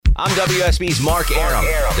I'm WSB's Mark Arum.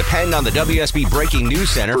 Depend on the WSB Breaking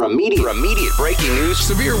News Center for immediate breaking news,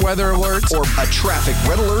 severe weather alerts, or a traffic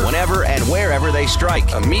red alert whenever and wherever they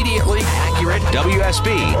strike. Immediately accurate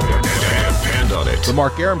WSB. Depend on it. The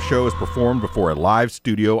Mark Arum Show is performed before a live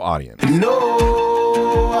studio audience. No,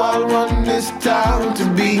 I want this town to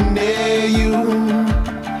be near you.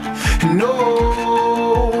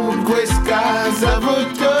 No gray skies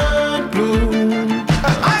ever turn blue.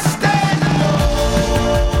 I stand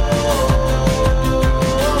alone.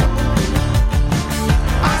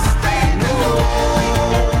 I stand alone.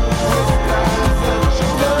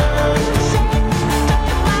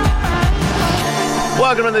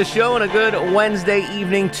 Welcome to the show and a good Wednesday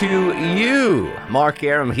evening to you. Mark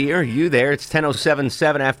Arum here, you there. It's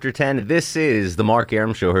 10:07 after 10. This is the Mark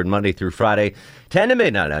Arum Show, heard Monday through Friday, 10 to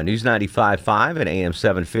midnight on News 95.5 and AM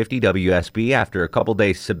 750 WSB. After a couple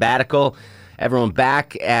days sabbatical, everyone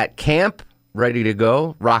back at camp, ready to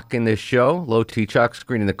go, rocking this show. Low T Chuck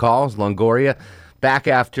screening the calls. Longoria back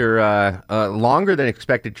after a longer than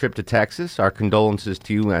expected trip to Texas. Our condolences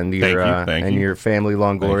to you and your family,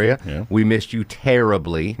 Longoria. Yeah. We missed you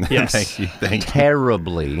terribly. Yes. Thank you.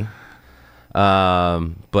 Terribly.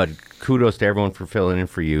 But kudos to everyone for filling in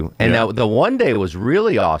for you. And now the one day was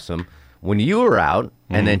really awesome when you were out,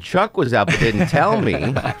 and then Chuck was out but didn't tell me.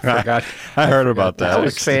 I heard about that. That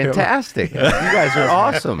was fantastic. You guys are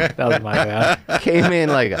awesome. That was my bad. Came in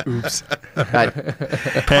like, Oops.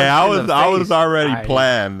 Hey, I was already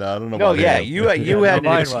planned. I don't know. No, about yeah, him. you had an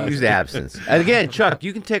Mine was. excused absence. And again, Chuck,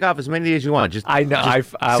 you can take off as many days as you want. Just I know. I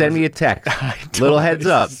send me a text. Little heads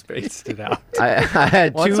up. Spaced it out. I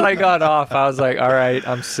had Once two. I got off, I was like, all right,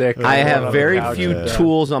 I'm sick. I I'm have on very the couch. few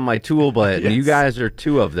tools on my tool belt, and you Yes. guys are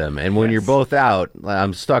two of them. And when you're both out,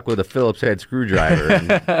 I'm stuck with a Phillips head screwdriver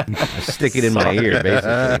and I stick it in my ear, basically.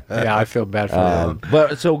 Yeah, I feel bad for them.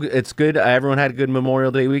 But so it's good. Everyone had a good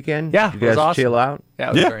Memorial Day weekend. Yeah, you it was guys awesome. chill out. Yeah,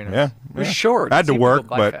 it was Yeah, very nice. yeah, It was yeah. short. I had to Seemed work, go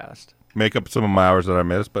by but fast. make up some of my hours that I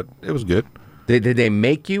missed, but it was good. Did they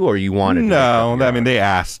make you, or you wanted? No, to I mean, they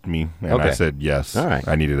asked me, and Okay. I said yes. All right.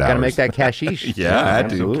 I needed hours. Got to make that cashish. Yeah, I had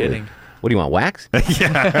to. absolutely. Kidding. What do you want, wax?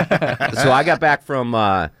 Yeah. So I got back from.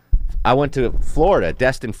 I went to Florida,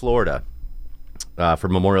 Destin, Florida, for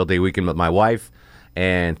Memorial Day weekend with my wife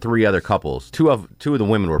and three other couples. Two of the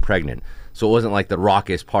women were pregnant, so it wasn't like the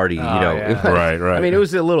raucous party. yeah. Right. I mean, it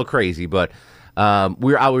was a little crazy, but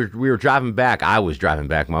we were driving back. I was driving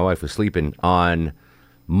back. My wife was sleeping on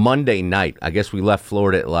Monday night. I guess we left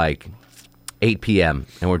Florida at like 8 p.m.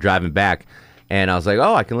 and we're driving back. And I was like,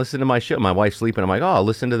 oh, I can listen to my show. My wife's sleeping. I'm like, oh, I'll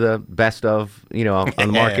listen to the best of, on the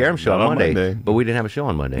Mark Arum show Not on on Monday. Monday. But we didn't have a show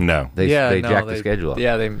on Monday. No. They jacked the schedule up.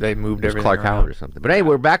 Yeah, they moved It was everything Clark around. Howard or something. But anyway,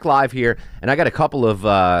 we're back live here, and I got a couple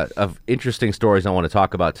of interesting stories I want to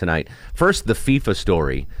talk about tonight. First, the FIFA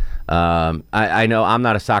story. I know I'm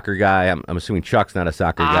not a soccer guy. I'm assuming Chuck's not a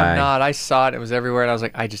soccer guy. I'm not. I saw it. It was everywhere, and I was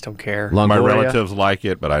like, I just don't care. My Longoria? relatives like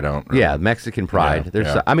it, but I don't. Really. Yeah, Mexican pride.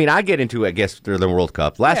 Yeah. I mean, I get into it, I guess, through the World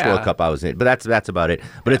Cup. Last Yeah. World Cup I was in, but that's about it.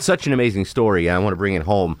 But it's such an amazing story, and I want to bring it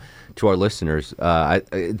home to our listeners.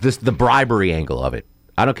 The bribery angle of it.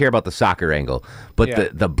 I don't care about the soccer angle, but Yeah.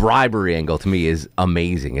 the bribery angle to me is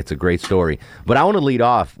amazing. It's a great story. But I want to lead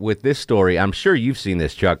off with this story. I'm sure you've seen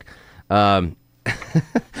this, Chuck.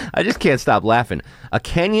 I just can't stop laughing. A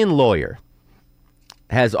Kenyan lawyer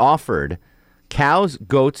has offered cows,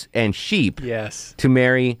 goats, and sheep Yes. to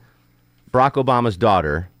marry Barack Obama's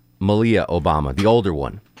daughter, Malia Obama, the older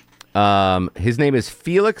one. His name is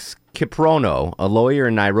Felix Kiprono, a lawyer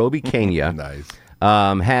in Nairobi, Kenya. Nice.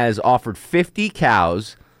 Has offered 50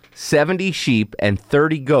 cows, 70 sheep, and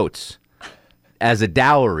 30 goats as a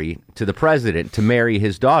dowry to the president to marry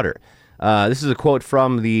his daughter. This is a quote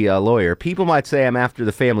from the lawyer. People might say I'm after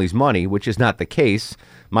the family's money, which is not the case.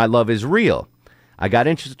 My love is real. I got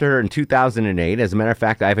interested in her in 2008. As a matter of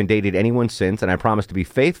fact, I haven't dated anyone since, and I promise to be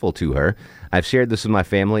faithful to her. I've shared this with my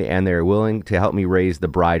family, and they're willing to help me raise the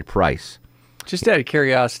bride price. Just out of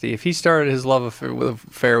curiosity, if he started his love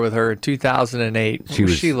affair with her in 2008,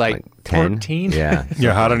 was she like 10? 14? Yeah.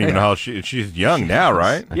 Yeah, I don't even know how she's young now,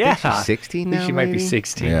 right? Yeah. She's 16 I think now, she might be maybe?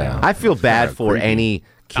 16 Yeah. now. I feel bad for creepy. any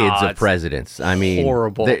kids Oh, of it's presidents. I mean,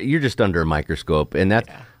 horrible. You're just under a microscope, and that.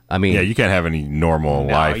 I mean, Yeah, you can't have any normal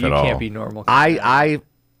No, life you at all. can't be normal. I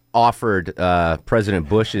offered President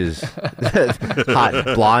Bush's hot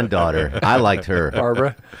blonde daughter. I liked her.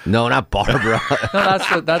 Barbara. No, not Barbara.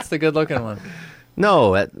 No, that's the good looking one.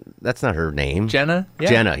 No, that's not her name. Jenna? Yeah.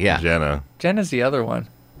 Jenna, yeah. Jenna. Jenna's the other one.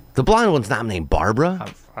 The blonde one's not named Barbara.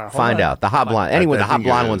 Find out. The hot blonde. Anyway, the hot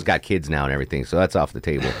blonde one's got kids now and everything, so that's off the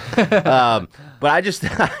table. But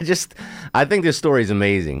I think this story is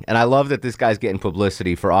amazing, and I love that this guy's getting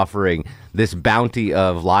publicity for offering this bounty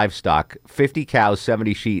of livestock: 50 cows,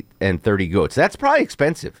 70 sheep, and 30 goats. That's probably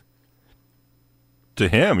expensive. To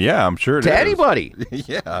him, yeah, I'm sure it is. To anybody.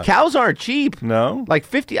 Yeah. Cows aren't cheap. No. Like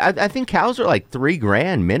 50, I think cows are like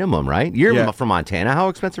 $3,000 minimum, right? You're from Montana. How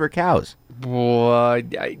expensive are cows? Well,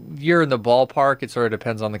 you're in the ballpark. It sort of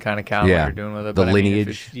depends on the kind of cow you're doing with it. The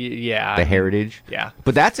lineage. The heritage. Yeah.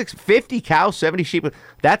 But that's 50 cows, 70 sheep.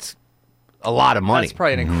 That's a lot of money. That's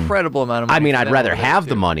probably an incredible amount of money. I mean, I'd rather have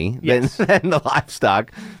the money than the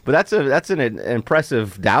livestock, but that's an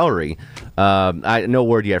impressive dowry. No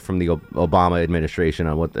word yet from the Obama administration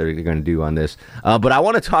on what they're going to do on this. But I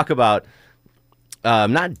want to talk about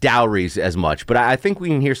not dowries as much, but I think we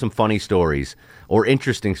can hear some funny stories or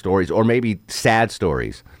interesting stories or maybe sad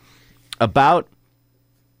stories about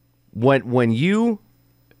when you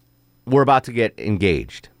were about to get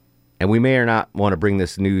engaged. And we may or not want to bring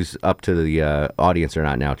this news up to the audience or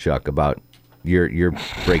not now, Chuck, about your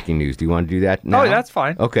breaking news. Do you want to do that now? Oh, that's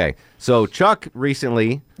fine. Okay. So Chuck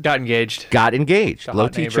recently got engaged. Low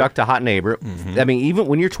T Chuck to hot neighbor. Mm-hmm. I mean, even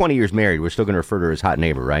when you're 20 years married, we're still going to refer to her as hot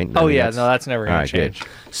neighbor, right? That's never going to change. Good.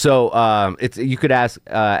 So you could add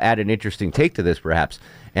an interesting take to this, perhaps.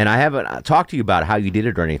 And I haven't talked to you about how you did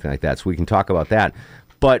it or anything like that, so we can talk about that.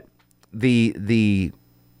 But the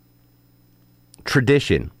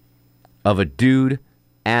tradition of a dude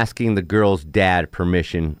asking the girl's dad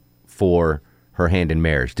permission for her hand in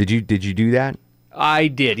marriage. Did you do that? I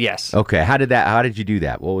did, yes. Okay. How did you do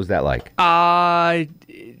that? What was that like?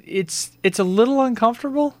 It's a little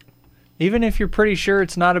uncomfortable. Even if you're pretty sure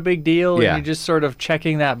it's not a big deal and you're just sort of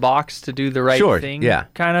checking that box to do the right thing. Yeah.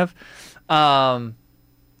 Kind of.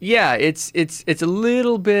 It's a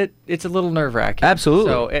little nerve-wracking.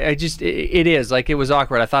 Absolutely. So it is. Like, it was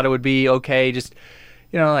awkward. I thought it would be okay, just,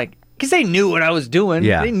 like, because they knew what I was doing.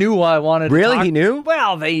 Yeah. They knew I wanted to Really? talk. He knew?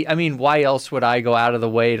 Well, why else would I go out of the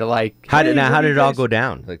way to, like... How did it all go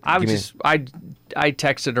down? Like, I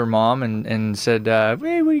texted her mom and said,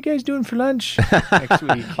 hey, what are you guys doing for lunch next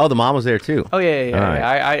week? Oh, the mom was there, too? Oh, yeah.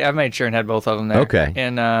 Right. I made sure and had both of them there. Okay.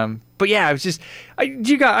 And, but yeah, it was just... I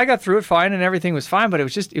got through it fine and everything was fine, but it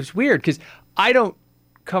was weird because I don't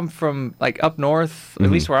come from, like, up north, at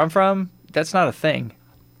least where I'm from. That's not a thing.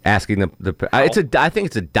 Asking I think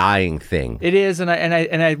it's a dying thing. It is, and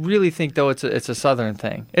I really think though it's a Southern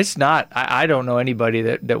thing. It's not. I don't know anybody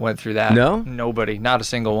that went through that. No, nobody, not a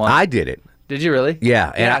single one. I did it. Did you really?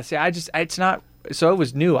 Yeah. It's not. So it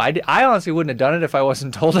was new. I honestly wouldn't have done it if I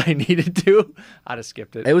wasn't told I needed to. I'd have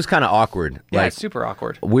skipped it. It was kind of awkward. Yeah, it's super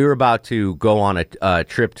awkward. We were about to go on a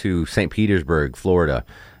trip to St. Petersburg, Florida,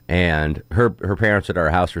 and her parents at our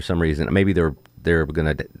house for some reason. Maybe they were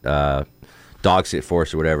going to dog sit for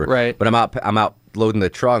us or whatever. Right. But I'm out loading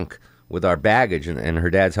the trunk with our baggage, and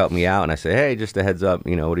her dad's helping me out, and I say, hey, just a heads up,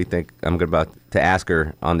 what do you think I'm about to ask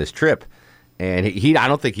her on this trip? And I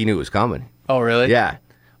don't think he knew it was coming. Oh, really? Yeah.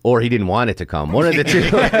 Or he didn't want it to come. One of the two.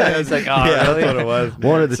 I was like, oh, yeah, really? That's what it was.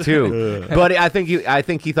 One of the two. But I think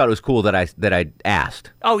he thought it was cool that I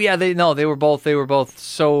asked. Oh yeah, they were both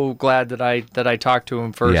so glad that I talked to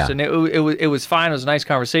him first, and it was fine. It was a nice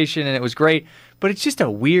conversation, and it was great. But it's just a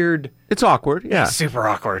weird. It's awkward. Yeah, it's super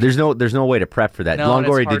awkward. There's no way to prep for that. No,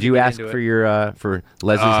 Longoria, did you ask for for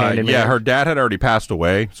Leslie's hand in marriage? Yeah, her dad had already passed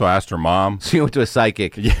away, so I asked her mom. So you went to a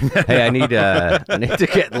psychic. Hey, I need to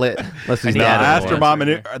get Leslie's dad. I asked her mom,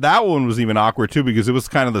 and that one was even awkward too because it was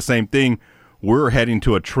kind of the same thing. We're heading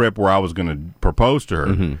to a trip where I was going to propose to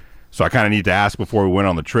her, so I kind of need to ask before we went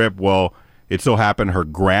on the trip. Well, it so happened her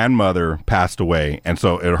grandmother passed away, and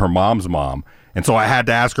so her mom's mom. And so I had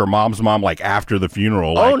to ask her mom's mom, like, after the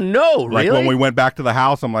funeral. Like, oh, no, really? Like, when we went back to the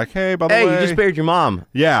house, I'm like, hey, by the way. Hey, you just buried your mom.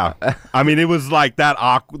 Yeah. I mean, it was like that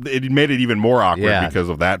awkward. It made it even more awkward because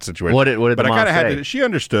of that situation. What did the mom say? She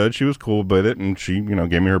understood. She was cool with it, and she,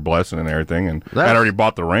 gave me her blessing and everything. And I'd already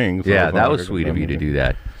bought the ring. So that was sweet of you to do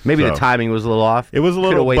that. Maybe the timing was a little off. It was a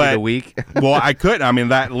little. Could have waited a week. Well, I couldn't. I mean,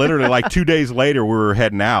 that literally, like 2 days later, we were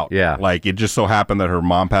heading out. Yeah. Like, it just so happened that her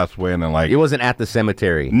mom passed away, and then, like. It wasn't at the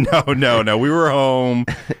cemetery. No. We were home,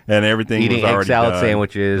 and everything eating was already egg salad done.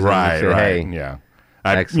 Sandwiches. Right, and said, right. Hey, yeah.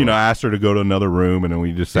 I asked her to go to another room, and then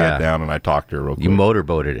we just sat down, and I talked to her real quick. You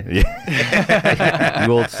motorboated it. Yeah.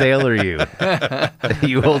 You old sailor, you.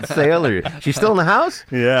 You old sailor. She's still in the house?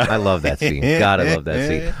 Yeah. I love that scene. God, I love that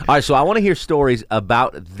scene. All right, so I want to hear stories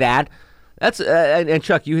about that. That's and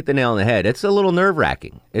Chuck, you hit the nail on the head. It's a little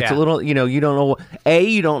nerve-wracking. It's a little, you don't know.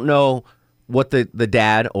 You don't know what the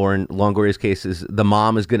dad, or in Longoria's case, is the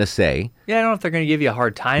mom is going to say. Yeah, I don't know if they're going to give you a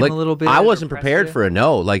hard time Like, a little bit. I wasn't prepared for a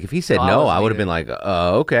no. Like, if he said no, I would have been like,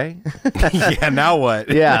 okay. Yeah, now what?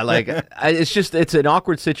 Yeah, like, it's an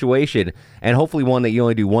awkward situation, and hopefully one that you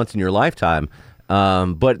only do once in your lifetime,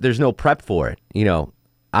 but there's no prep for it. You know,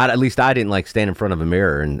 at least I didn't, like, stand in front of a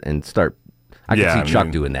mirror and start. I could see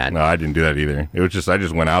Chuck doing that. No, I didn't do that either. It was just, I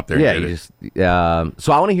just went out there and did it.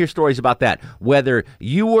 So I want to hear stories about that. Whether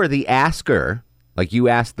you were the asker, like you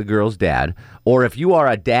asked the girl's dad, or if you are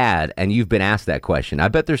a dad and you've been asked that question. I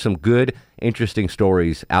bet there's some good, interesting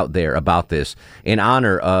stories out there about this in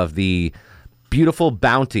honor of the beautiful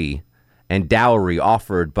bounty and dowry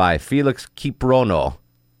offered by Felix Kiprono,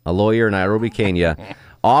 a lawyer in Nairobi, Kenya,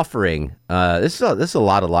 offering, this is a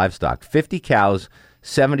lot of livestock, 50 cows,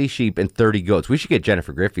 70 sheep, and 30 goats. We should get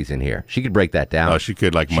Jennifer Griffiths in here. She could break that down. Oh, she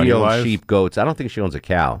could, like, She money-wise? owns sheep, goats. I don't think she owns a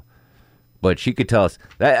cow. But she could tell us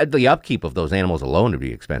that the upkeep of those animals alone would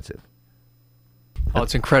be expensive. Oh,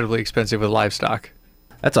 it's incredibly expensive with livestock.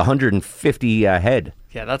 That's 150 head,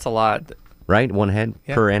 Yeah, that's a lot. right? One head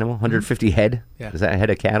per animal? 150 head? Yeah. Is that a head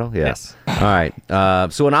of cattle? Yeah. Yes. All right.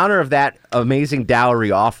 So in honor of that amazing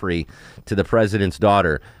dowry offering to the president's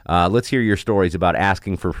daughter, let's hear your stories about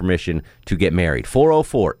asking for permission to get married.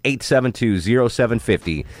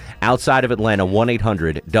 404-872-0750. Outside of Atlanta,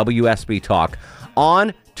 1-800-WSB-TALK.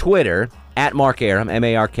 On Twitter, at Mark Arum,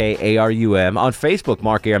 MarkArum. On Facebook,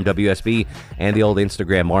 Mark Arum WSB, and the old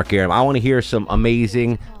Instagram, Mark Arum. I want to hear some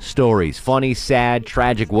amazing stories. Funny, sad,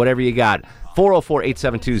 tragic, whatever you got.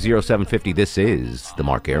 404-872-0750. This is The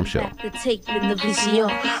Mark Arum Show. I'm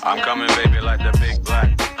coming, baby, like the big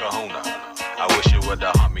black kahuna. I wish you would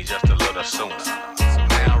have humped me just a little sooner.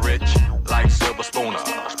 Now rich, like silver spooner.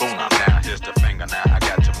 Now here's the finger, now I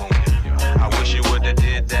got your moon. I wish you would have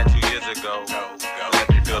did that 2 years ago. Let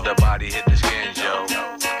me feel the body hit the skin, yo.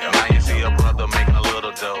 Now you see a brother making a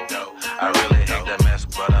little dough. I really hate that mess,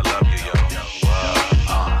 but I love you, yo.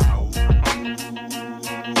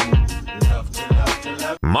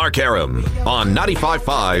 Mark Arum on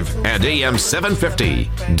 95.5 and AM 750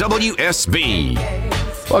 WSB.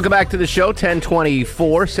 Welcome back to the show.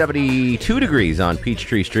 1024, 72 degrees on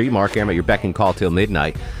Peachtree Street. Mark Arum at your beck and call till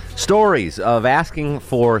midnight. Stories of asking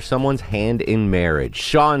for someone's hand in marriage.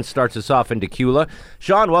 Sean starts us off in Tequila.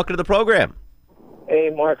 Sean, welcome to the program.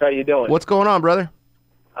 Hey, Mark, how you doing? What's going on, brother?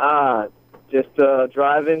 Just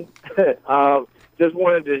driving. Just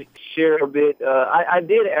wanted to share a bit. I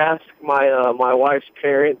did ask my wife's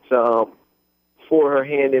parents for her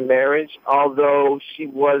hand in marriage, although she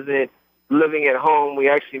wasn't living at home. We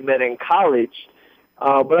actually met in college.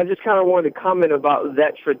 But I just kind of wanted to comment about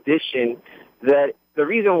that tradition, that the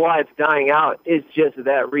reason why it's dying out is just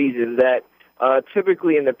that reason, that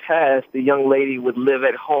typically in the past, the young lady would live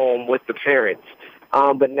at home with the parents.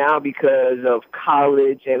 But now because of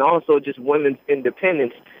college and also just women's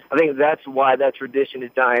independence, I think that's why that tradition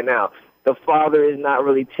is dying out. The father is not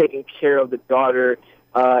really taking care of the daughter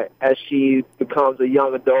as she becomes a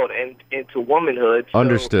young adult and into womanhood. So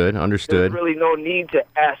Understood. There's really no need to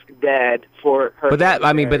ask dad for her. But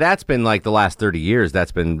that's been like the last 30 years.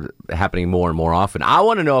 That's been happening more and more often. I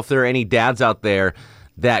want to know if there are any dads out there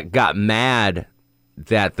that got mad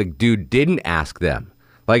that the dude didn't ask them.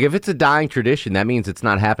 Like, if it's a dying tradition, that means it's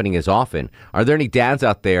not happening as often. Are there any dads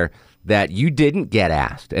out there that you didn't get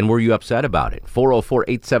asked, and were you upset about it?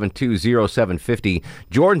 404-872-0750.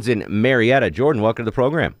 Jordan's in Marietta. Jordan, welcome to the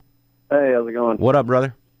program. Hey, how's it going? What up,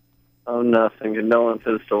 brother? Oh, nothing.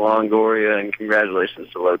 Condolences to Longoria and congratulations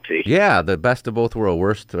to Low T. Yeah, the best of both worlds.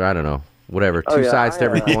 Worst, I don't know, whatever. Two sides to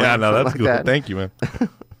every coin. Yeah, no, that's like cool. that. Thank you, man.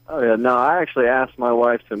 Oh, yeah. No, I actually asked my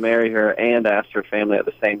wife to marry her and asked her family at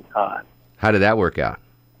the same time. How did that work out?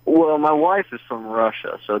 Well, my wife is from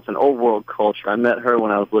Russia, so it's an old world culture. I met her when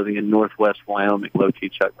I was living in northwest Wyoming. Low T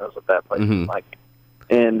Chuck knows what that place is like.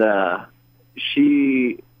 And I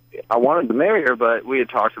wanted to marry her, but we had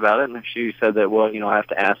talked about it, and she said that, well, I have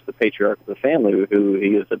to ask the patriarch of the family, who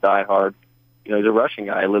he is a diehard, he's a Russian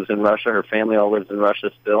guy. He lives in Russia. Her family all lives in Russia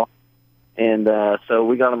still. And so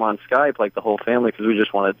we got him on Skype, like the whole family, because we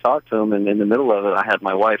just wanted to talk to him. And in the middle of it, I had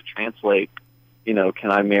my wife translate, can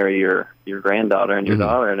I marry your granddaughter and your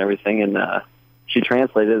daughter and everything? And she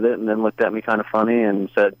translated it and then looked at me kind of funny and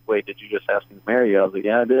said, wait, did you just ask me to marry you? I was like,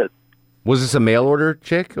 yeah, I did. Was this a mail order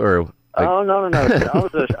chick or? Oh, no.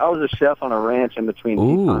 I was a chef on a ranch in between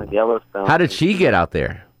Teton and Yellowstone. How did she get out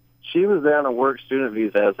there? She was there on a work student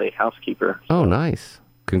visa as a housekeeper. Oh, nice.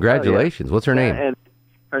 Congratulations. What's her name? And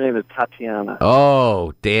her name is Tatiana.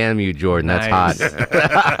 Oh, damn you, Jordan. That's hot.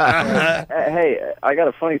 Hey, I got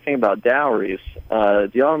a funny thing about dowries. Do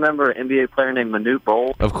y'all remember an NBA player named Manute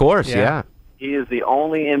Bol? Of course, yeah. he is the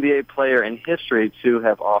only NBA player in history to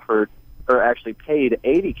have offered or actually paid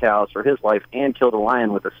 80 cows for his life and killed a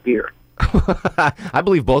lion with a spear. I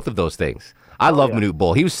believe both of those things. I love Manute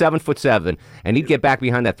Bol. He was 7'7", and he'd get back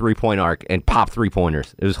behind that three-point arc and pop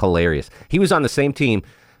three-pointers. It was hilarious. He was on the same team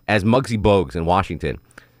as Muggsy Bogues in Washington.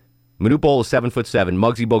 Manute Bol is 7'7",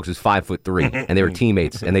 Muggsy Bogues is 5'3", and they were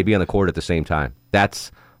teammates, and they'd be on the court at the same time.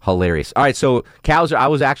 That's hilarious. All right, so cows I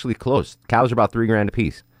was actually close. Cows are about $3,000 a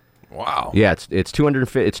piece. Wow. Yeah, it's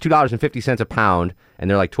 $2.50 a pound, and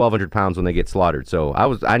they're like 1,200 pounds when they get slaughtered. So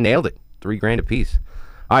I nailed it. $3,000 a piece.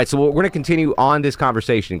 All right, so we're going to continue on this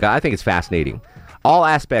conversation. I think it's fascinating. All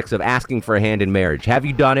aspects of asking for a hand in marriage. Have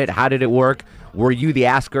you done it? How did it work? Were you the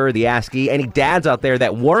asker, the askee? Any dads out there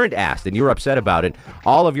that weren't asked and you were upset about it?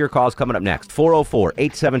 All of your calls coming up next.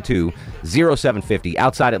 404-872-0750.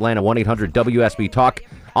 Outside Atlanta, 1-800-WSB Talk.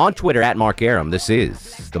 On Twitter, at Mark Arum. This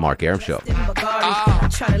is The Mark Arum Show. I'm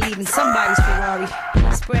trying to leave in somebody's Ferrari.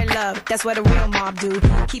 Spread love, that's what a real mob do.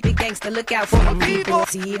 Keep it gangster, look out for the people.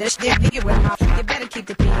 See that shit, nigga, with my, you better keep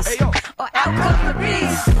the peace. Or out comes the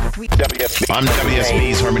breeze. I'm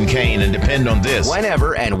WSB's Herman Cain, and depend on this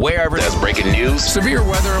whenever and wherever there's breaking news, severe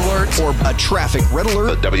weather alerts, or a traffic red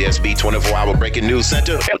alert. The WSB 24-hour breaking news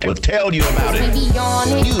center will tell you about it.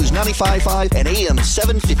 News 95.5 and AM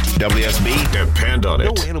 750. WSB, Depend on it.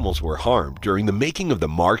 No animals were harmed during the making of the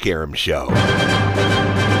Mark Arum Show.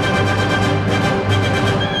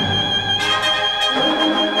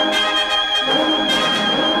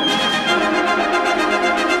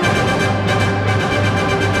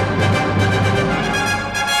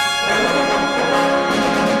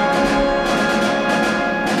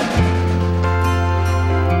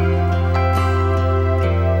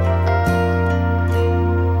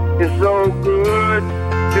 It's so good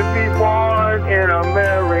to be born in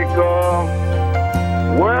America,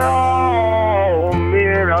 where all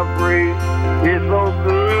men are free. It's so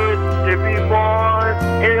good to be born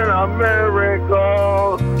in America,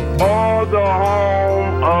 all the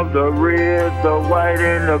home of the red, the white,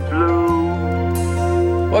 and the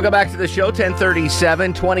blue. Welcome back to the show.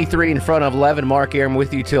 10:37, 23 in front of 11. Mark Arum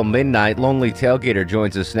with you till midnight. Lonely Tailgater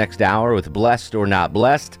joins us next hour with Blessed or Not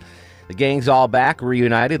Blessed. The gang's all back,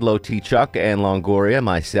 reunited. Low T Chuck and Longoria,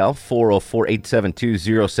 myself.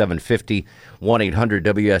 404-872-0750,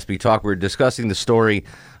 1-800-WSB Talk. We're discussing the story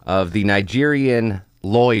of the Nigerian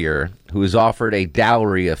lawyer who was offered a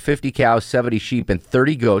dowry of 50 cows, 70 sheep, and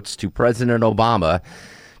 30 goats to President Obama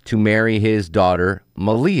to marry his daughter,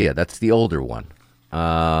 Malia. That's the older one.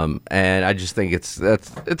 And I just think it's a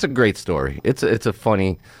great story. It's a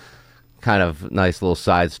funny, kind of nice little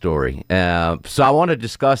side story. So I want to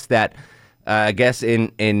discuss that. I guess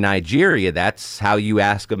in Nigeria, that's how you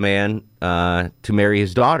ask a man to marry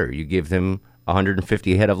his daughter. You give him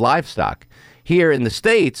 150 head of livestock. Here in the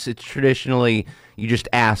States, it's traditionally you just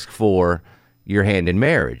ask for your hand in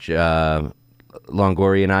marriage.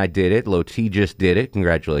 Longoria and I did it. Low T just did it.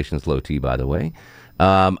 Congratulations, Low T, by the way.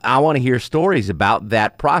 I want to hear stories about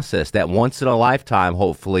that process, that once in a lifetime,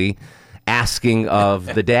 hopefully, asking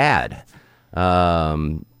of the dad.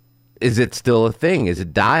 Is it still a thing? Is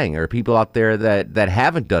it dying? Are people out there that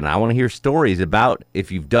haven't done it? I want to hear stories about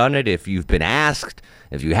if you've done it, if you've been asked,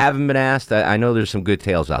 if you haven't been asked. I know there's some good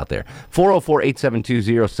tales out there.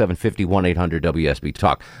 404-872-0750, 1-800-WSB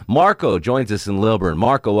Talk. Marco joins us in Lilburn.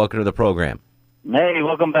 Marco, welcome to the program. Hey,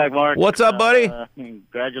 welcome back, Mark. What's up, buddy?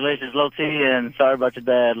 Congratulations, Low T, and sorry about your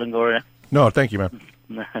dad, Longoria. No, thank you, man.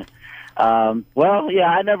 Well, yeah,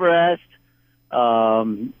 I never asked,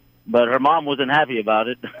 but her mom wasn't happy about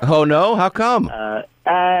it. Oh, no? How come?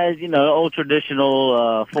 As, old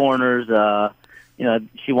traditional foreigners,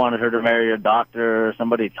 she wanted her to marry a doctor,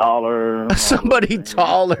 somebody taller. Somebody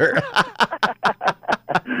taller.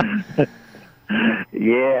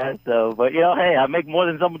 Yeah, but hey, I make more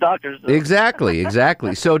than some doctors. So. Exactly.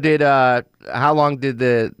 So how long did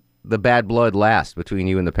the bad blood last between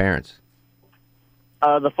you and the parents?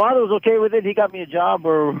 The father was okay with it. He got me a job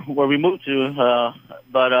where we moved to,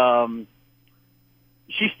 but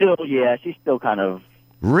she's still kind of.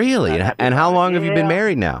 Really? And how long have you been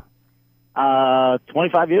married now?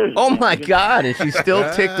 25 years. Oh my God! And she's still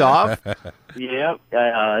ticked off. Yep.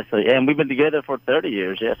 And we've been together for 30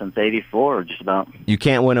 years. Yeah, since '84, just about. You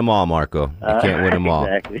can't win them all, Marco. You can't win them all.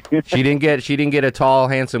 Exactly. She didn't get a tall,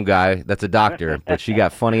 handsome guy that's a doctor, but she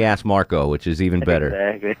got funny ass Marco, which is even better.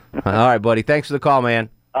 Exactly. All right, buddy. Thanks for the call, man.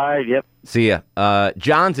 All right. Yep. See ya.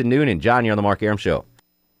 John's in Noonan. John, you're on the Mark Arum Show.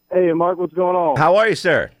 Hey, Mark, what's going on? How are you,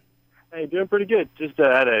 sir? Hey, doing pretty good. Just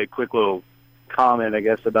had a quick little comment, I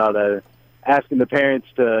guess, about asking the parents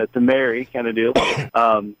to marry kind of deal.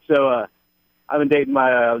 I've been dating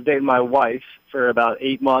my wife for about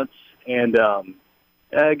 8 months, and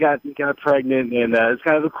I got pregnant, and it's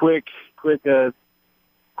kind of a quick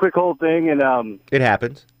whole thing, and It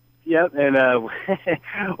happens. Yep, and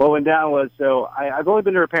what went down was, so I've only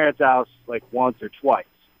been to her parents' house like once or twice.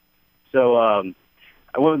 So I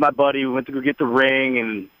went with my buddy. We went to go get the ring,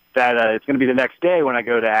 and that it's going to be the next day when I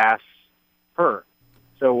go to ask her.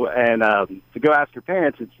 So, and to go ask her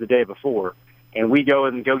parents, it's the day before. And we go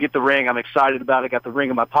and go get the ring. I'm excited about it. Got the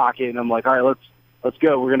ring in my pocket, and I'm like, all right, let's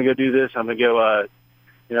go. We're going to go do this. I'm going to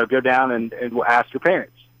go, go down and we'll ask her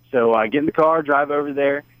parents. So I get in the car, drive over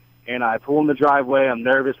there. And I pull in the driveway. I'm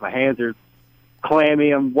nervous. My hands are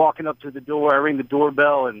clammy. I'm walking up to the door. I ring the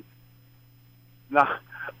doorbell, and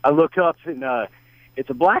I look up, and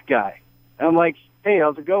it's a black guy. And I'm like, "Hey,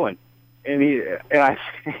 how's it going?" And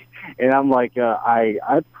I'm like,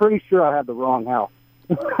 I'm pretty sure I had the wrong house.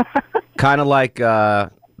 Kind of like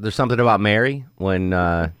there's something about Mary when.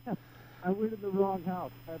 I went to the wrong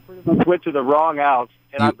house. I pretty much went to the wrong house,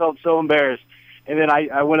 and I felt so embarrassed. And then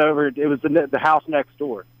I went over. It was the house next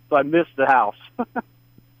door. So I missed the house.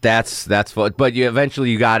 That's fun. But you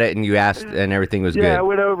eventually got it, and you asked, and everything was good. Yeah, I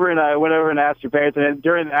went over and asked her parents, and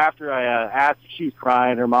then after I asked, she was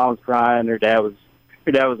crying, her mom was crying, her dad was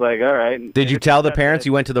like, all right. Did you tell the parents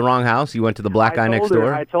you went to the wrong house? You went to the black guy next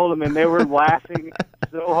door? I told them, and they were laughing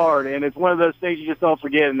so hard. And it's one of those things you just don't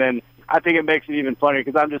forget. And then I think it makes it even funnier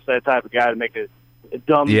because I'm just that type of guy to make a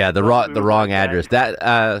dumb. Yeah, the wrong address.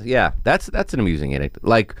 That's an amusing anecdote.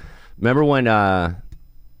 Like, remember when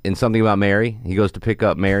in Something About Mary, he goes to pick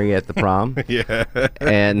up Mary at the prom? Yeah.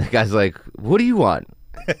 And the guy's like, "What do you want?"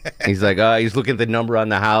 He's like, he's looking at the number on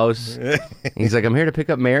the house. He's like, "I'm here to pick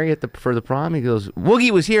up Mary for the prom." He goes, "Woogie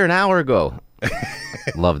was here an hour ago."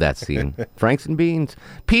 Love that scene. Franks and Beans.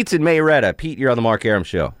 Pete's in Mayeretta. Pete, you're on the Mark Arum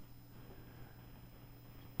Show.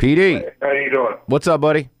 PD. Hey, how you doing? What's up,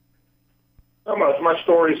 buddy? Not much. My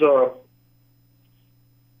story's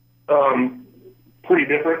pretty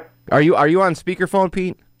different. Are you on speakerphone,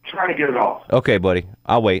 Pete? Trying to get it off. Okay, buddy.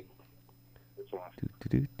 I'll wait.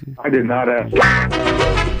 I did not ask your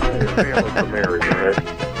family for marriage, all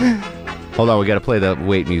right? Hold on, we got to play the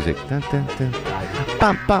wait music. Dun, dun, dun.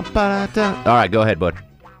 Bum, bum, ba, da. All right, go ahead, bud.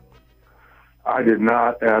 I did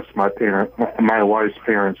not ask my wife's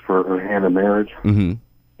parents for her hand in marriage, mm-hmm.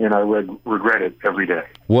 and I regret it every day.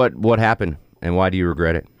 What happened, and why do you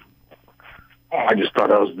regret it? I just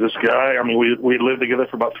thought I was this guy. I mean, we lived together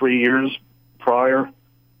for about 3 years prior,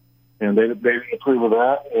 and they didn't approve of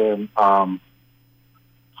that, and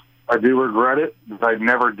I do regret it, but I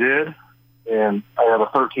never did. And I have a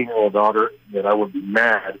 13-year-old daughter that I would be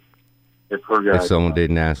mad if her guy. If someone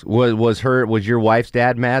didn't ask, was your wife's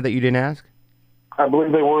dad mad that you didn't ask? I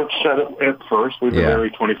believe they weren't set at first. We've been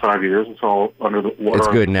married 25 years. It's all under the water. It's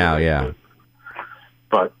good now, yeah.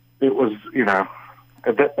 But it was,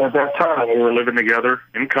 at that time we were living together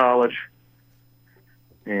in college,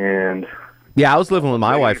 and yeah, I was living with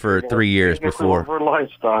my wife for 3 years before. Her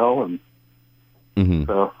lifestyle and. Mm-hmm.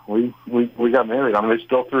 So we got married. I mean, they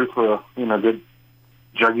still threw for a good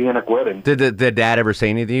gigantic wedding. Did the dad ever say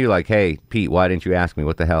anything to you like, "Hey, Pete, why didn't you ask me?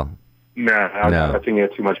 What the hell?" No. I think he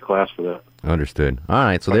had too much class for that. Understood. All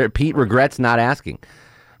right, so Pete regrets not asking.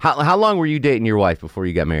 How long were you dating your wife before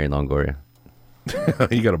you got married, Longoria?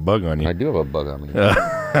 You got a bug on you. I do have a bug on me.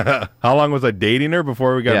 How long was I dating her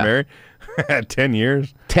before we got married? 10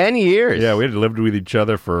 years. 10 years? Yeah, we had lived with each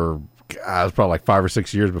other for... it was probably like 5 or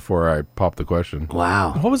 6 years before I popped the question.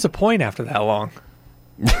 Wow. What was the point after that long?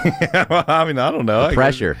 Well, I mean, I don't know. The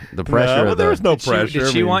pressure. No, there was no pressure.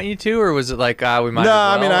 Did she want you to, or was it like, we might? No,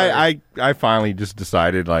 as well, I mean, I finally just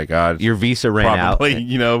decided like, your visa ran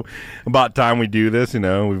probably, out. About time we do this.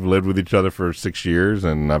 We've lived with each other for 6 years,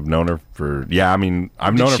 and I've known her for I've known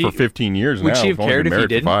her for 15 years now. Would she have cared if you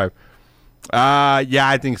didn't? For 5. Yeah,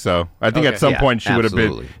 I think so. I think at some point she would have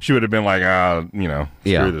been like,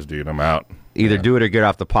 screw this dude, I'm out. Either do it or get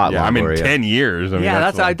off the pot. Yeah, 10 years. I mean,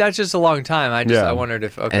 that's just a long time. I wondered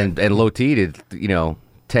if and low T did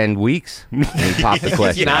 10 weeks. And he popped the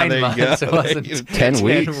question. 9 months. It wasn't 10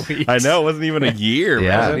 weeks. I know it wasn't even a year.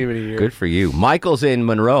 Yeah, wasn't even a year. Good for you. Michael's in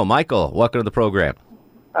Monroe. Michael, welcome to the program.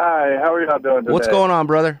 Hi, how are y'all doing today? What's going on,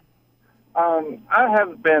 brother? I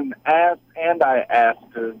have been asked, and I asked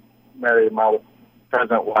to marry my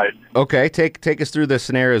present wife. Okay, take us through the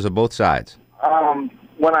scenarios of both sides.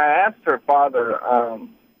 When I asked her father,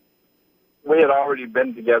 we had already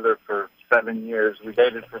been together for 7 years. We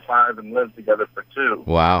dated for 5 and lived together for 2.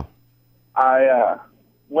 Wow. I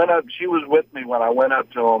went up. She was with me when I went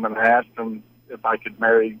up to him, and I asked him if I could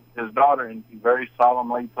marry his daughter, and he very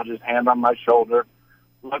solemnly put his hand on my shoulder,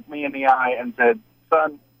 looked me in the eye, and said,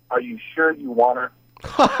 "Son, are you sure you want her?"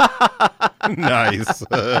 Nice.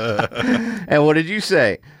 And what did you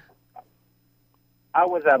say? I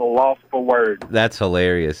was at a loss for words. That's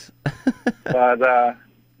hilarious. But,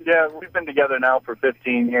 yeah, we've been together now for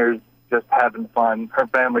 15 years, just having fun. Her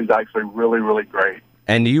family's actually really, really great.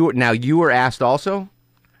 And you were asked also?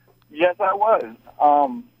 Yes, I was.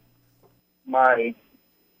 My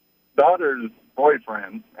daughter's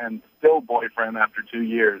boyfriend, and still boyfriend after 2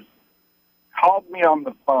 years, called me on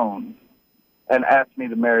the phone and asked me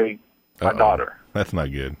to marry my daughter. That's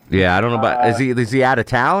not good. Yeah, I don't know about. Is he out of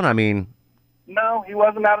town? I mean, no, he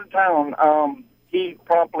wasn't out of town. He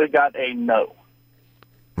promptly got a no.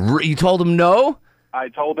 You told him no? I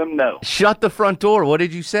told him no. Shut the front door. What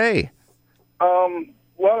did you say?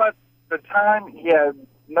 Well, at the time, he had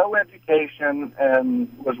no education and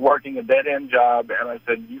was working a dead-end job, and I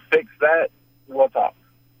said, you fix that, we'll talk.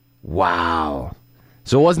 Wow.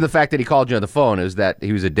 So it wasn't the fact that he called you on the phone, it was that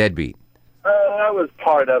he was a deadbeat. That was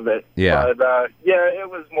part of it. Yeah. But, yeah, it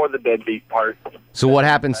was more the deadbeat part. So what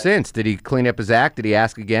happened since? Did he clean up his act? Did he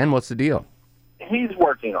ask again? What's the deal? He's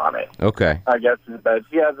working on it. Okay. I guess is best.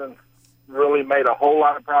 He hasn't really made a whole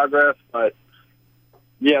lot of progress, but,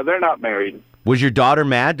 yeah, they're not married. Was your daughter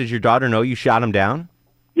mad? Did your daughter know you shot him down?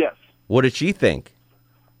 Yes. What did she think?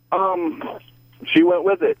 She went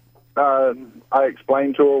with it. I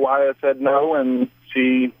explained to her why I said no, and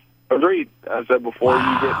she agreed. I said, before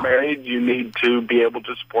you get married, you need to be able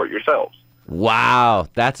to support yourselves. Wow,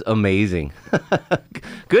 that's amazing.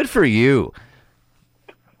 Good for you.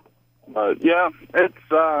 Yeah,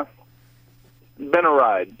 it's been a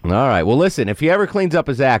ride. All right. Well, listen, if he ever cleans up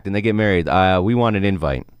his act and they get married, we want an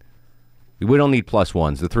invite. We don't need plus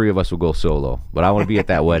ones. The three of us will go solo. But I want to be at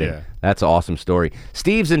that wedding. Yeah. That's an awesome story.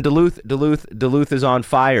 Steve's in Duluth. Duluth is on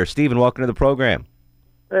fire. Steven, welcome to the program.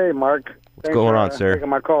 Hey, Mark. What's going on, sir? Taking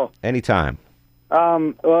my call. Anytime.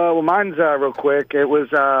 Well, mine's real quick. It was,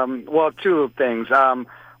 two things.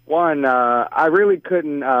 One, I really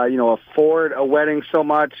couldn't, afford a wedding so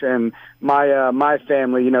much, and my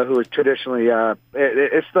family, who is traditionally,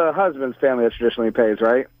 it's the husband's family that traditionally pays,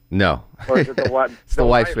 right? No. Or is it the what? It's the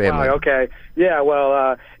wife's family. Wow, okay. Yeah,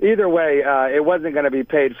 well, either way, it wasn't going to be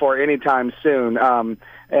paid for anytime soon.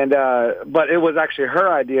 But it was actually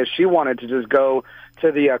her idea. She wanted to just go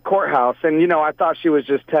to the courthouse, and, I thought she was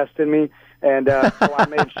just testing me, and so I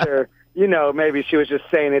made sure, maybe she was just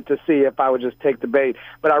saying it to see if I would just take the bait.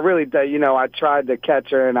 But I really, I tried to catch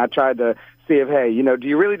her, and I tried to see if, hey, do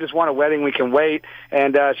you really just want a wedding? We can wait.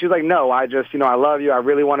 And she was like, no, I just, I love you. I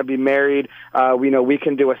really want to be married. We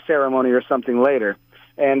can do a ceremony or something later.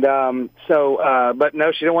 And but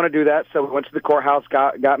no, she didn't want to do that. So we went to the courthouse,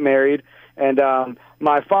 got married. And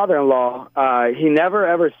my father-in-law, he never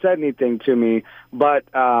ever said anything to me, but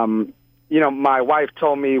my wife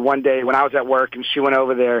told me one day when I was at work and she went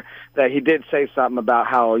over there that he did say something about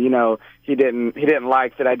how, he didn't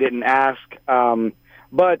like that I didn't ask.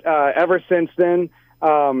 But ever since then,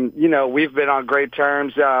 we've been on great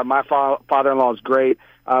terms. My father-in-law is great.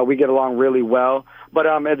 We get along really well. But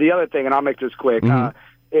the other thing, and I'll make this quick,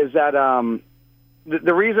 is that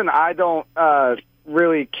the reason I don't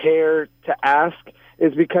really care to ask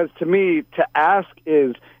is because to me, to ask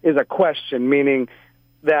is a question, meaning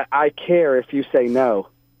that I care if you say no.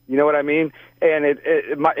 You know what I mean? And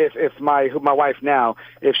if my wife now,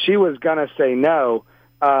 if she was gonna say no,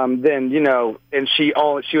 then and she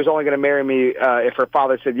was only gonna marry me if her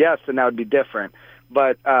father said yes, then that would be different.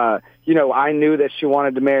 But I knew that she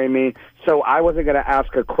wanted to marry me, so I wasn't gonna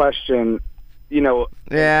ask a question.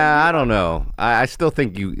 Yeah, I don't know. I still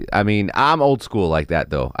think I'm old school like that,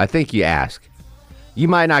 though. I think you ask. You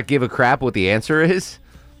might not give a crap what the answer is,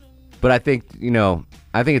 but I think,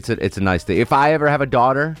 it's a nice thing. If I ever have a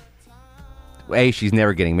daughter, A, she's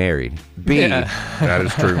never getting married. B, that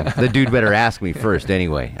is true. The dude better ask me first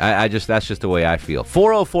anyway. That's just the way I feel.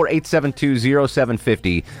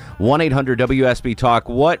 404-872-0750, 1-800-WSB Talk.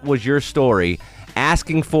 What was your story?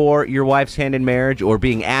 Asking for your wife's hand in marriage or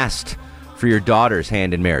being asked for your daughter's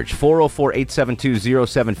hand in marriage?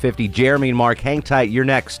 404-872-0750. Jeremy and Mark, hang tight. You're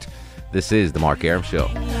next. This is The Mark Arum Show.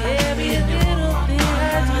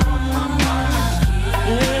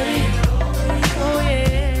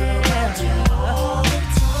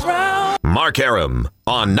 Mark Arum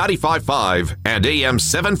on 95.5 and AM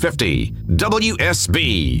 750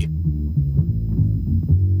 WSB.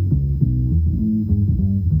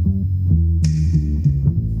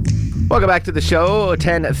 Welcome back to the show.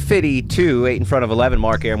 10:52, 8 in front of 11.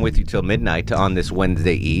 Mark Arum with you till midnight on this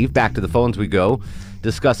Wednesday Eve. Back to the phones we go,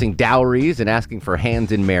 discussing dowries and asking for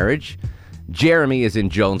hands in marriage. Jeremy is in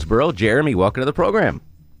Jonesboro. Jeremy, welcome to the program.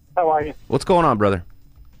 How are you? What's going on, brother?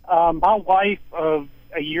 My wife of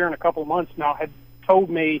a year and a couple of months now had told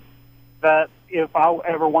me that if I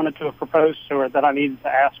ever wanted to propose to her, that I needed to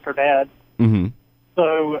ask her dad. Mm-hmm.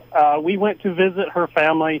 So we went to visit her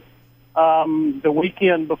family the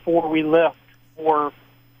weekend before we left for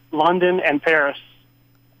London and Paris.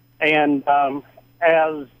 And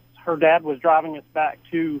as her dad was driving us back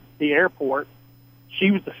to the airport,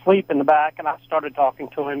 she was asleep in the back, and I started talking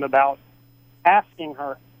to him about asking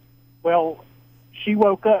her. Well, she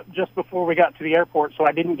woke up just before we got to the airport, so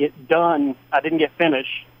I didn't get done. I didn't get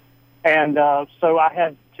finished. And so I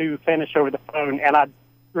had to finish over the phone, and I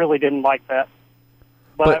really didn't like that.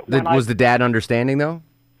 But was the dad understanding, though?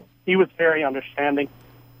 He was very understanding.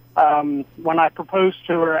 When I proposed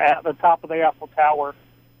to her at the top of the Eiffel Tower,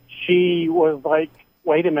 she was like,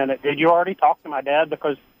 wait a minute, did you already talk to my dad?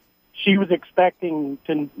 Because she was expecting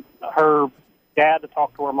her dad to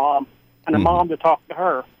talk to her mom and her mom to talk to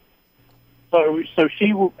her. So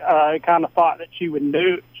she kind of thought that she would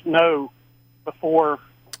know before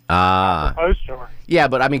I proposed to her. Yeah,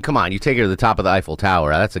 but I mean, come on, you take her to the top of the Eiffel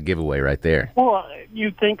Tower. That's a giveaway right there. Well,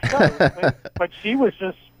 you'd think so, but she was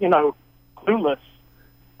just, clueless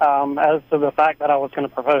as to the fact that I was going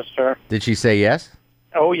to propose to her. Did she say yes?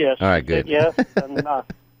 Oh, yes. All right, she did, good. yes, and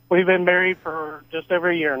we've been married for just over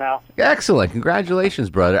a year now. Excellent. Congratulations,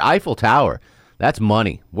 brother. Eiffel Tower. That's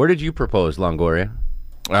money. Where did you propose, Longoria?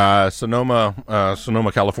 Sonoma,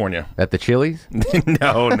 California. At the Chili's?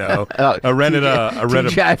 No. I rented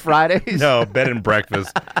TGI Fridays? No, bed and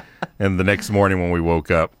breakfast. And the next morning when we woke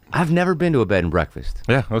up. I've never been to a bed and breakfast.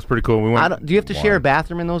 Yeah, that was pretty cool. We went. Do you have to share a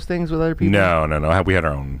bathroom in those things with other people? No. We had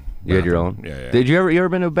our own. You had your own? Yeah. Did you ever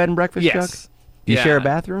been to a bed and breakfast, Yes. Chuck? Do you share a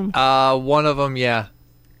bathroom? One of them, yeah.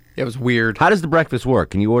 It was weird. How does the breakfast work?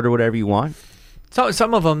 Can you order whatever you want? So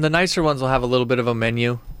some of them, the nicer ones, will have a little bit of a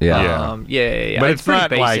menu. Yeah. Yeah. But it's not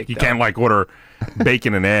pretty like basic, you though. can't order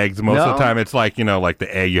bacon and eggs. Most of the time, it's like like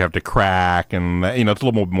the egg you have to crack, and it's a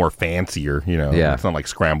little more fancier. Yeah. It's not like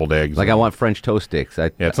scrambled eggs. Like I want French toast sticks.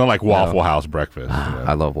 It's not like Waffle House breakfast.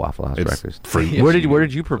 I love Waffle House breakfast. Free. Where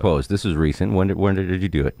did you propose? This was recent. When did you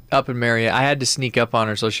do it? Up in Marriott. I had to sneak up on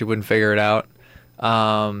her so she wouldn't figure it out.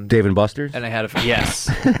 Dave and Buster's? And I had yes,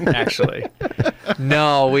 actually.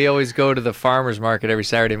 No, we always go to the farmer's market every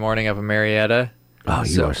Saturday morning up in Marietta. Oh,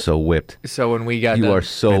 you are so whipped. So when we got You done, are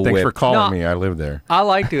so whipped. Thanks for calling me. I live there. I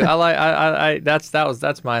like to.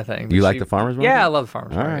 That's my thing. You like the farmer's market? Yeah, I love the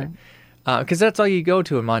farmer's All market. Because that's all you go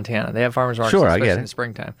to in Montana. They have farmer's markets, Sure, I especially get in it. the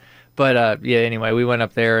springtime. But anyway, we went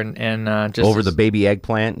up there and just over the baby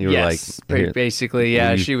eggplant. You were yes, like, basically,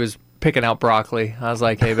 yeah. She was picking out broccoli. I was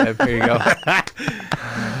like, hey, babe, here you go.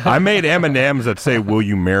 I made M&Ms that say, "Will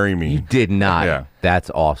you marry me?" You did not. Yeah. That's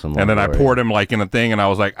awesome. And then I Longoria. poured them like in a thing, and I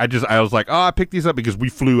was like, I picked these up because we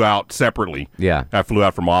flew out separately. Yeah. I flew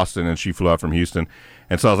out from Austin, and she flew out from Houston,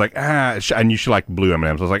 and so I was like, I knew she liked blue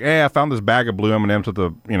M&Ms. I was like, hey, I found this bag of blue M&Ms at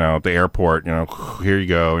the at the airport. Here you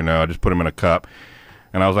go. I just put them in a cup.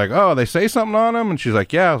 And I was like, oh, they say something on them? And she's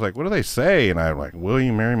like, yeah. I was like, what do they say? And I was like, will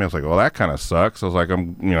you marry me? I was like, well, that kind of sucks. I was like,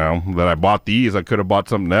 that I bought these. I could have bought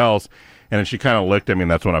something else. And then she kind of looked at me,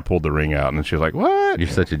 and that's when I pulled the ring out. And then she was like, what? You're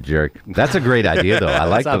such a jerk. That's a great idea, though. I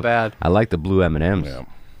like not bad. I like the blue M&Ms. Yeah.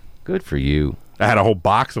 Good for you. I had a whole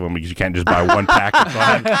box of them because you can't just buy one package. So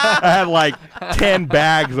I had like 10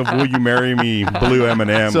 bags of "Will you marry me" blue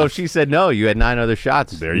M&Ms. So if she said no, you had 9 other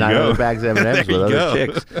shots. There you 9 go. other bags of M&Ms There with you other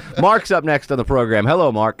go. chicks. Mark's up next on the program.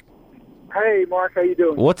 Hello, Mark. Hey, Mark, how you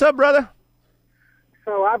doing? What's up, brother?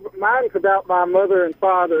 So mine's about my mother and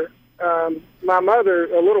father. My mother,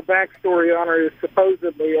 a little backstory on her, is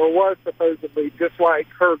was supposedly just like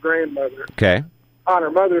her grandmother Okay. on her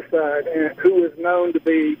mother's side, and who was known to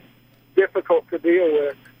be difficult to deal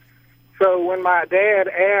with. So when my dad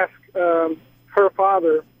asked her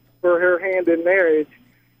father for her hand in marriage,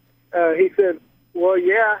 he said, well,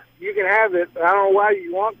 yeah, you can have it. I don't know why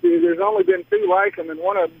you want to. There's only been 2 like them, and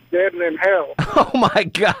one of them's dead and in hell. Oh, my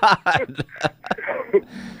God.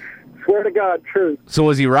 Swear to God, true. So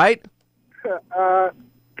was he right?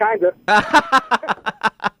 Kind of.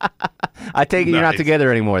 I take it you're not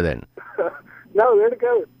together anymore then. No, they're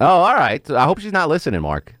together. Oh, all right. I hope she's not listening,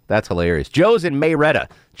 Mark. That's hilarious. Joe's in Mayretta.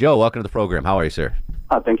 Joe, welcome to the program. How are you, sir?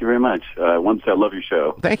 Thank you very much. Once I love your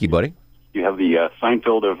show. Thank you, buddy. You have the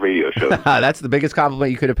Seinfeld of radio shows. That's the biggest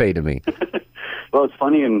compliment you could have paid to me. Well, it's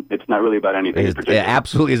funny, and it's not really about anything in It particular.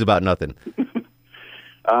 absolutely is about nothing.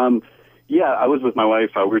 Yeah, I was with my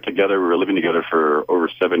wife. We were together. We were living together for over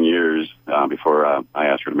 7 years before I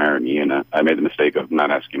asked her to marry me, and I made the mistake of not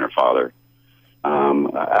asking her father.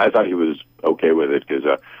 I thought he was okay with it because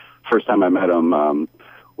first time I met him,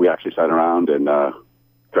 we actually sat around and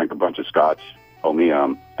drank a bunch of scotch told me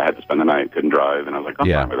I had to spend the night, couldn't drive, and I was like, I'm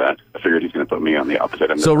fine with that. I figured he's going to put me on the opposite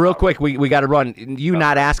end. So real quick, we got to run. You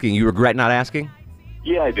not asking, you regret not asking?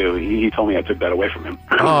 Yeah, I do. He told me I took that away from him.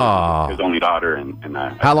 Oh. His only daughter. And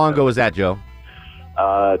How long ago was that, Joe?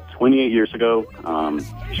 28 years ago.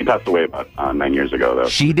 She passed away about 9 years ago, though.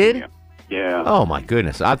 She did? Yeah. Oh, my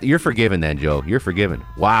goodness. You're forgiven then, Joe. You're forgiven.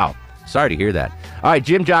 Wow. Sorry to hear that. All right,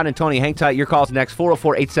 Jim, John, and Tony, hang tight. Your call's next,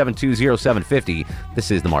 404-872-0750. This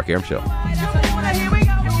is The Mark Arum Show.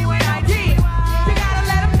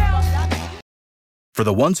 For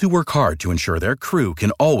the ones who work hard to ensure their crew can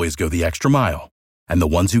always go the extra mile, and the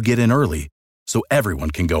ones who get in early so everyone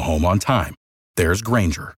can go home on time, there's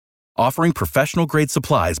Grainger, offering professional-grade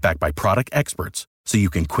supplies backed by product experts so you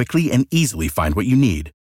can quickly and easily find what you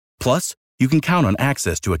need. Plus, you can count on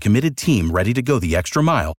access to a committed team ready to go the extra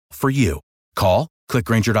mile for you. Call, click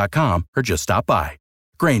Grainger.com, or just stop by.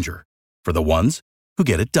 Grainger, for the ones who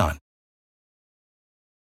get it done.